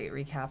reiterate,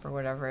 recap, or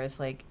whatever, is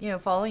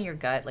following your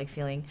gut,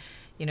 feeling,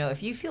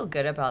 if you feel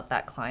good about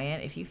that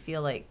client, if you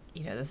feel like,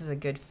 this is a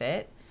good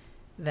fit,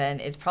 then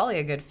it's probably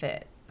a good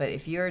fit. But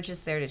if you're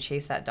just there to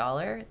chase that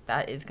dollar,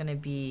 that is going to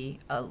be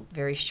a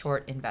very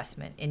short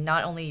investment in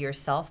not only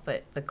yourself,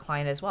 but the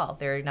client as well.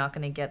 They're not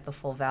going to get the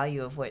full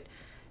value of what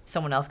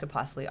someone else could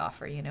possibly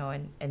offer, and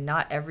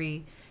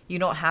you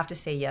don't have to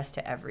say yes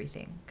to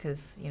everything,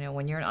 because,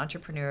 when you're an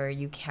entrepreneur,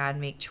 you can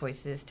make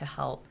choices to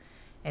help,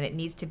 and it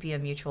needs to be a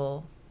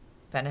mutual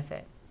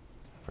benefit.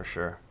 For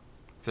sure.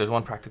 If there's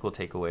one practical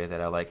takeaway that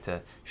I like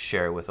to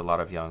share with a lot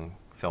of young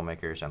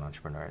filmmakers and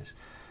entrepreneurs,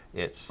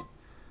 it's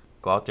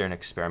go out there and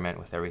experiment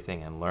with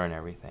everything and learn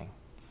everything.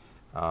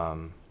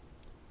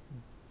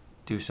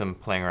 Do some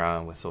playing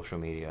around with social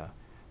media.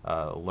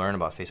 Learn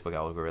about Facebook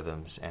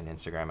algorithms and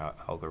Instagram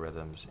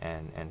algorithms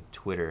and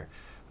Twitter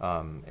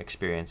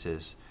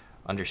experiences.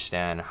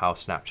 Understand how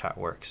Snapchat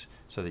works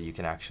so that you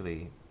can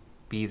actually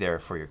be there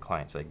for your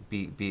clients,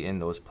 be in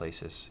those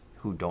places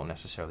who don't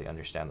necessarily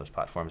understand those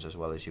platforms as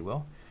well as you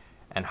will,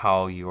 and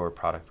how your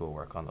product will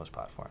work on those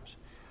platforms.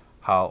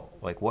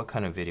 What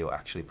kind of video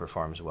actually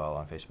performs well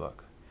on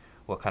Facebook?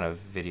 What kind of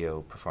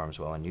video performs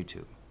well on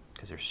YouTube?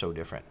 Because they're so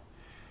different.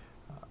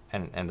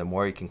 And the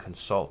more you can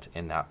consult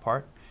in that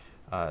part,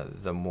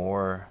 the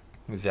more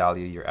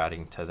value you're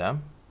adding to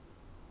them,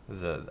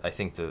 I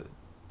think the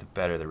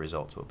better the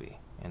results will be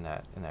in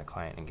that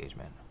client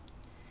engagement.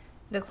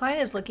 The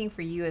client is looking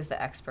for you as the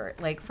expert.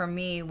 For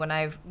me, when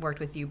I've worked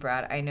with you,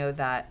 Brad, I know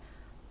that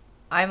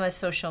I'm a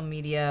social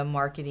media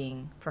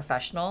marketing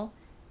professional.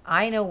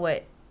 I know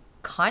what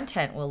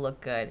content will look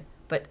good,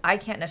 but I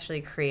can't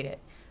necessarily create it.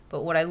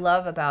 But what I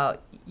love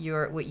about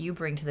what you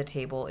bring to the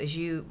table is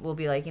you will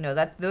be like,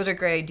 those are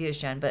great ideas,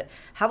 Jen, but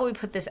how about we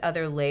put this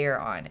other layer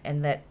on,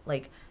 and that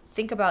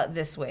think about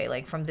this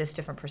way, from this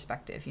different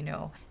perspective,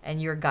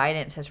 and your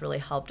guidance has really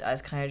helped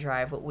us kind of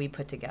drive what we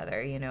put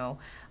together.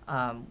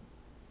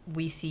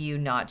 We see you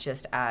not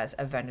just as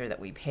a vendor that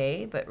we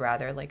pay, but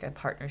rather a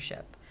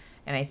partnership.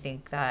 And I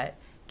think that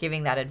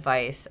giving that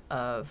advice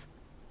of,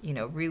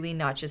 really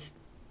not just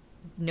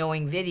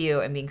knowing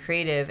video and being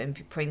creative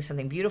and putting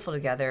something beautiful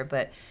together,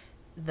 but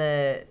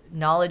the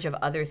knowledge of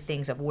other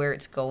things, of where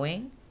it's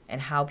going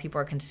and how people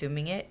are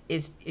consuming it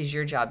is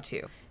your job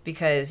too.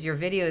 Because your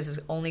videos is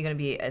only going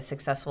to be as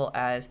successful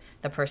as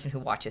the person who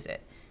watches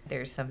it.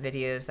 There's some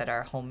videos that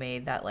are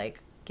homemade that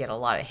get a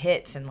lot of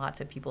hits and lots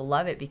of people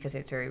love it because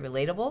it's very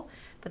relatable.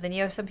 But then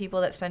you have some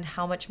people that spend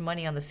how much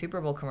money on the Super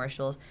Bowl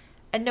commercials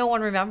and no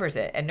one remembers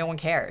it and no one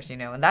cares,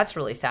 and that's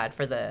really sad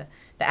for the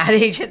ad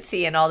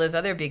agency and all those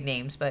other big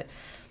names. But,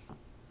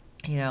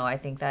 I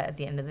think that at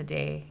the end of the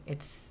day,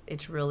 it's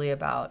really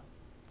about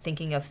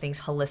thinking of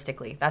things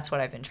holistically. That's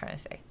what I've been trying to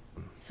say.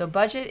 So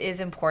budget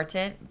is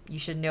important. You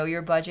should know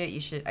your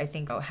budget. I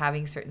think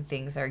having certain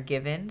things are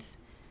givens,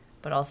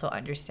 but also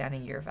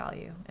understanding your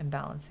value and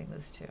balancing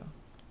those two.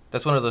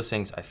 That's one of those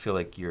things I feel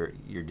like you're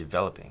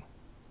developing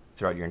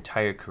throughout your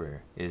entire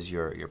career, is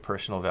your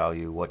personal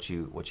value, what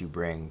you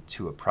bring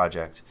to a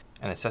project,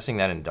 and assessing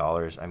that in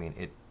dollars. I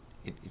mean,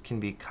 it can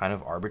be kind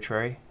of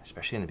arbitrary,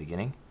 especially in the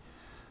beginning.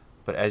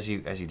 But as you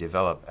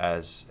develop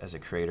as a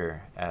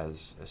creator,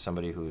 as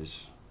somebody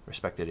who's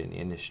respected in the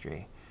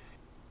industry,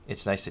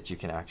 it's nice that you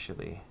can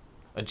actually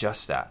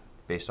adjust that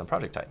based on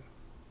project type.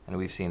 And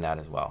we've seen that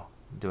as well.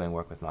 Doing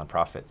work with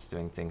nonprofits,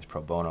 doing things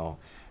pro bono,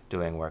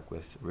 doing work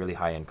with really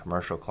high-end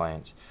commercial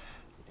clients.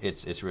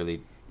 It's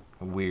really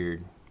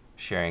weird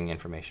sharing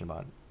information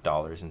about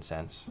dollars and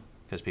cents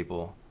because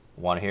people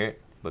want to hear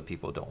it, but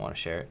people don't want to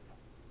share it.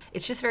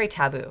 It's just very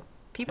taboo.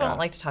 People don't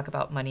like to talk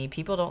about money.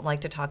 People don't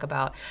like to talk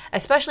about,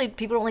 especially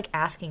people don't like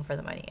asking for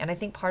the money. And I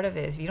think part of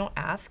it is if you don't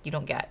ask, you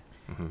don't get.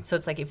 Mm-hmm. So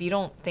it's like if you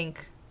don't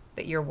think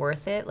that you're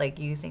worth it, like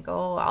you think,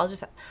 oh, I'll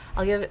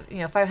give it,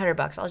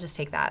 $500. I'll just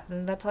take that.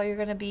 And that's all you're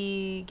going to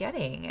be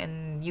getting.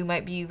 And you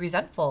might be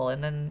resentful.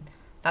 And then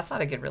that's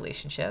not a good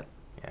relationship.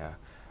 Yeah.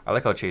 I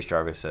like how Chase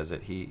Jarvis says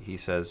it. He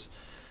says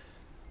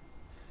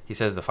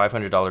the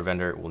 $500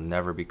 vendor will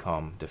never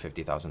become the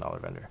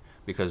 $50,000 vendor.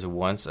 Because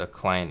once a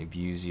client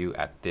views you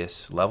at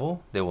this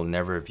level, they will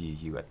never view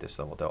you at this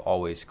level. They'll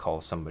always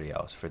call somebody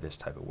else for this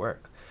type of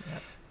work.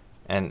 Yep.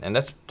 And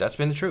that's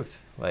been the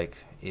truth. Like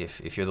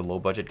if you're the low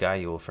budget guy,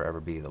 you will forever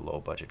be the low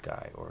budget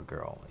guy or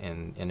girl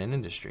in an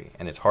industry.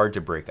 And it's hard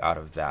to break out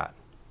of that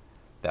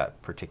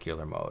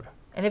particular mode.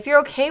 And if you're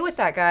okay with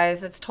that,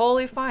 guys, it's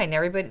totally fine.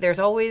 There's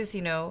always,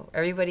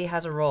 everybody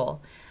has a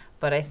role.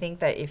 But I think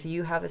that if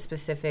you have a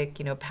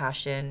specific,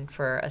 passion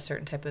for a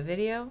certain type of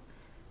video,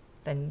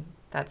 then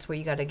that's what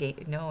you got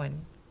to know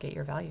and get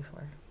your value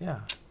for. Yeah.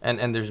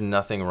 And there's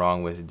nothing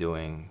wrong with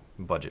doing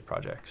budget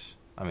projects.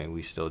 I mean,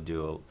 we still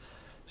do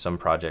some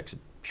projects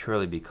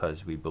purely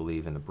because we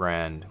believe in the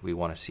brand. We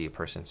want to see a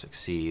person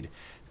succeed.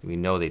 We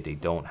know that they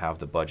don't have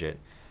the budget.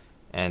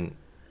 And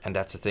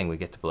that's the thing. We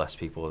get to bless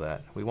people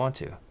that we want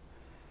to.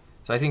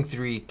 So I think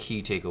 3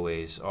 key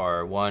takeaways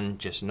are, 1,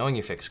 just knowing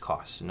your fixed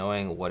costs,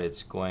 knowing what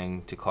it's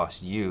going to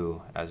cost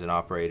you as an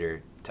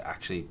operator to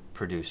actually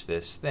produce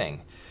this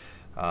thing.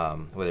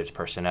 Whether it's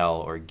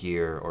personnel or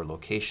gear or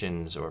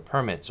locations or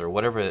permits or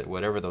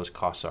whatever those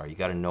costs are, you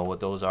got to know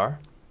what those are,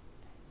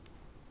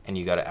 and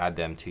you got to add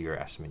them to your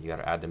estimate. You got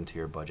to add them to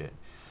your budget.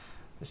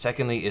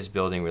 Secondly is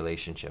building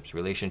relationships.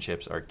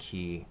 Relationships are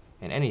key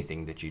in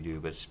anything that you do,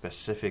 but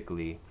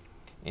specifically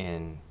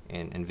in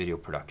video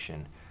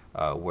production,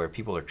 where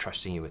people are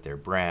trusting you with their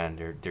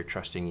brand. They're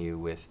trusting you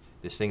with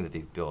this thing that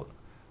they've built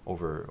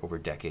over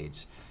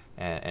decades,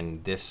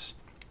 and this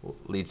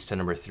leads to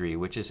number 3,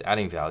 which is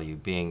adding value,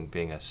 being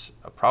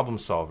a problem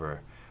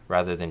solver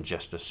rather than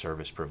just a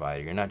service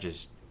provider. You're not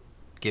just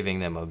giving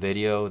them a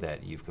video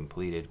that you've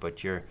completed,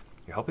 but you're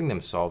helping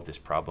them solve this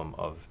problem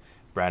of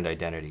brand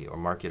identity or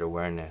market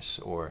awareness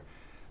or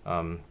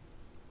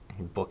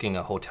booking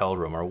a hotel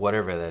room or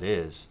whatever that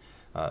is.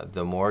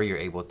 The more you're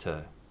able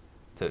to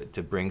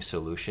bring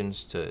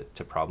solutions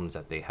to problems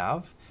that they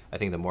have, I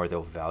think the more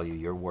they'll value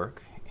your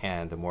work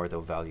and the more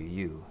they'll value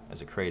you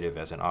as a creative,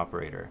 as an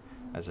operator,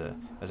 as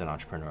an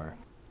entrepreneur.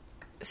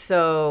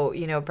 So,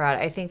 Brad,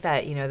 I think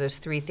that, those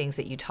 3 things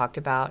that you talked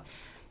about,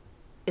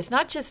 it's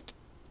not just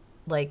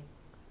like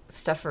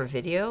stuff for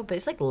video, but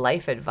it's like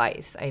life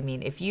advice. I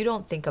mean, if you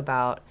don't think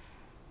about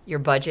your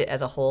budget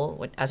as a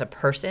whole, as a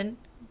person,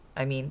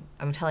 I mean,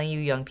 I'm telling you,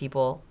 young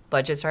people,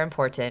 budgets are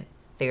important.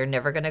 They are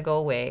never going to go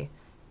away.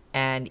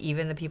 And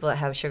even the people that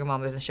have sugar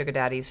mamas and sugar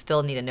daddies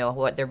still need to know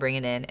what they're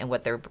bringing in and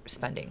what they're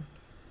spending.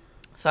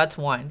 So that's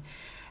 1.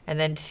 And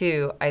then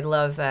 2, I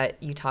love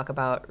that you talk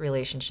about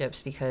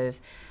relationships because,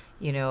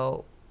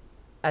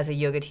 as a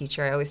yoga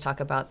teacher, I always talk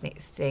about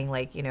saying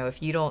like,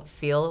 if you don't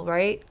feel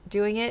right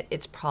doing it,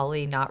 it's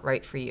probably not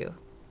right for you.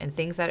 And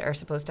things that are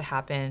supposed to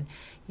happen,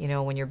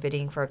 when you're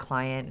bidding for a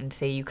client and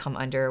say you come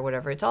under or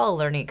whatever, it's all a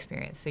learning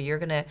experience. So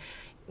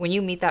when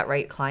you meet that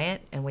right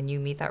client and when you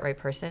meet that right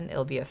person,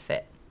 it'll be a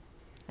fit.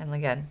 And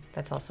again,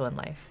 that's also in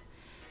life.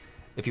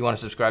 If you want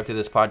to subscribe to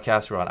this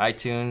podcast, we're on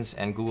iTunes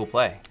and Google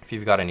Play. If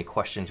you've got any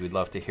questions, we'd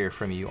love to hear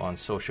from you on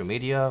social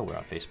media. We're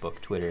on Facebook,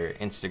 Twitter,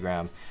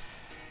 Instagram,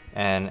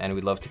 and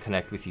we'd love to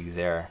connect with you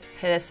there.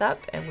 Hit us up,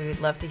 and we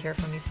would love to hear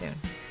from you soon.